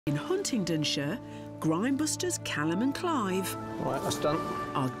In Huntingdonshire, Grimebusters Callumn and Clive Right, that's done.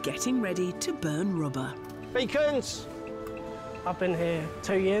 are getting ready to burn rubber. Beacons! I've been here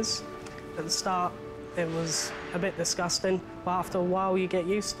 2 years. At the start, it was a bit disgusting, but after a while, you get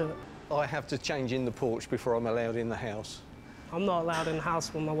used to it. I have to change in the porch before I'm allowed in the house. I'm not allowed in the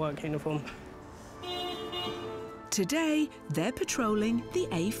house with my work uniform. Today, they're patrolling the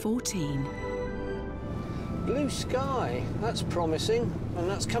A14. Blue sky, that's promising, and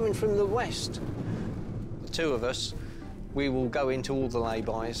that's coming from the west. The two of us, we will go into all the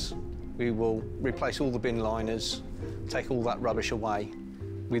lay-bys, we will replace all the bin liners, take all that rubbish away.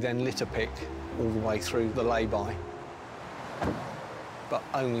 We then litter pick all the way through the lay-by. But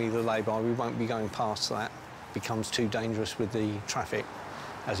only the lay-by, we won't be going past that. It becomes too dangerous with the traffic,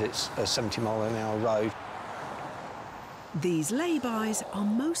 as it's a 70-mile-an-hour road. These lay-bys are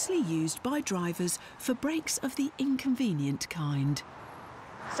mostly used by drivers for breaks of the inconvenient kind.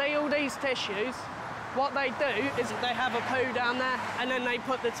 See all these tissues? What they do is they have a poo down there and then they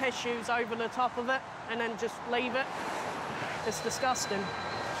put the tissues over the top of it and then just leave it. It's disgusting.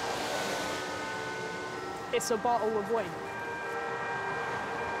 It's a bottle of wee.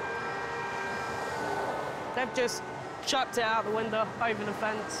 They've just chucked it out the window, over the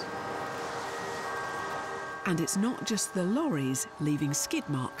fence. And it's not just the lorries leaving skid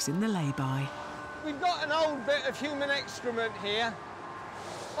marks in the lay-by. We've got an old bit of human excrement here.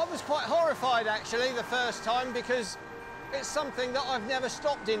 I was quite horrified, actually, the first time, because it's something that I've never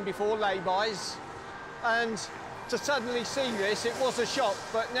stopped in before, lay-bys. And to suddenly see this, it was a shock,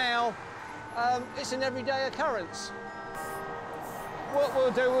 but now it's an everyday occurrence. What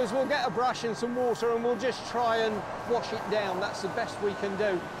we'll do is we'll get a brush and some water and we'll just try and wash it down. That's the best we can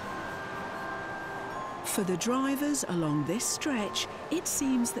do. For the drivers along this stretch, it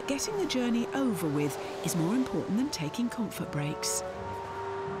seems that getting the journey over with is more important than taking comfort breaks.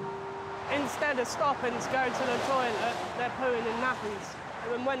 Instead of stopping to go to the toilet, they're pooing in nappies.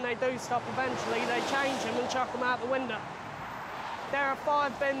 And when they do stop eventually, they change them and chuck them out the window. There are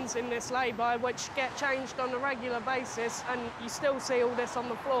 5 bins in this lay-by which get changed on a regular basis, and you still see all this on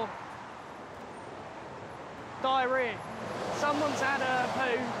the floor. Diarrhea. Someone's had a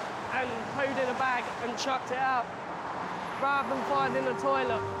poo and pooed in a bag and chucked it out, rather than finding a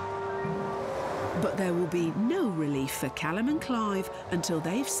toilet. But there will be no relief for Callum and Clive until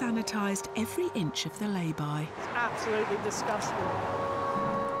they've sanitised every inch of the lay-by. It's absolutely disgusting.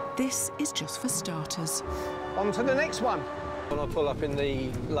 This is just for starters. On to the next one. When I pull up in the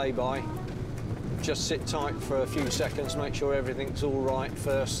lay-by, just sit tight for a few seconds, make sure everything's all right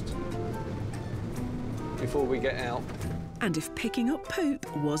first before we get out. And if picking up poop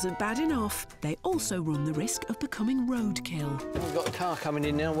wasn't bad enough, they also run the risk of becoming roadkill. We've got a car coming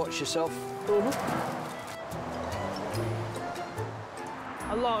in now, watch yourself.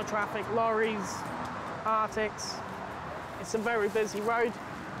 A lot of traffic, lorries, Arctics. It's a very busy road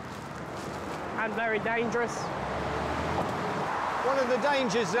and very dangerous. One of the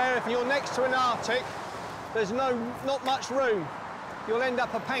dangers there, if you're next to an Arctic, there's not much room. You'll end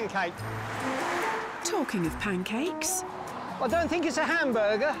up a pancake. Talking of pancakes... I don't think it's a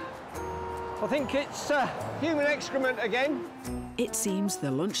hamburger. I think it's human excrement again. It seems the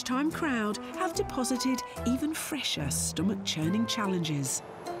lunchtime crowd have deposited even fresher stomach-churning challenges.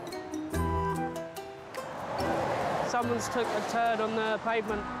 Someone's took a turd on the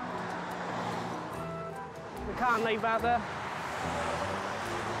pavement. We can't leave out there.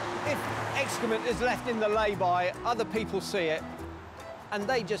 If excrement is left in the lay-by, other people see it, and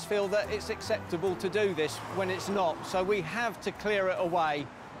they just feel that it's acceptable to do this when it's not, so we have to clear it away.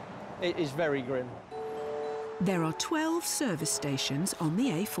 It is very grim. There are 12 service stations on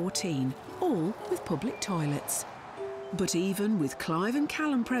the A14, all with public toilets. But even with Clive and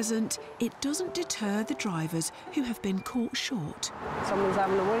Callum present, it doesn't deter the drivers who have been caught short. Someone's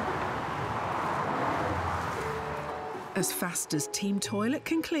having a wee. As fast as Team Toilet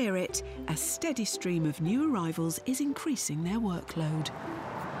can clear it, a steady stream of new arrivals is increasing their workload.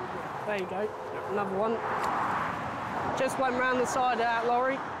 There you go, another one. Just went round the side of that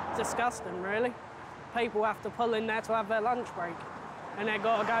lorry. Disgusting, really. People have to pull in there to have their lunch break, and they've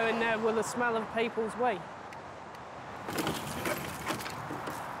got to go in there with the smell of people's wee.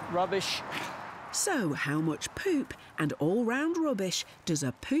 Rubbish. So how much poop and all-round rubbish does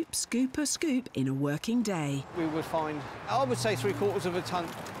a poop scooper scoop in a working day? We would find, I would say, 3/4 of a tonne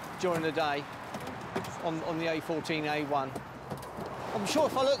during the day on the A14, A1. I'm sure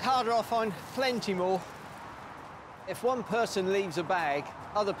if I look harder, I'll find plenty more. If one person leaves a bag,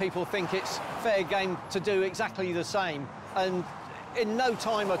 other people think it's fair game to do exactly the same. And in no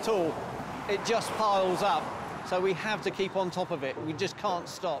time at all, it just piles up. So we have to keep on top of it. We just can't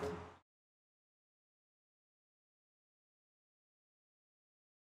stop.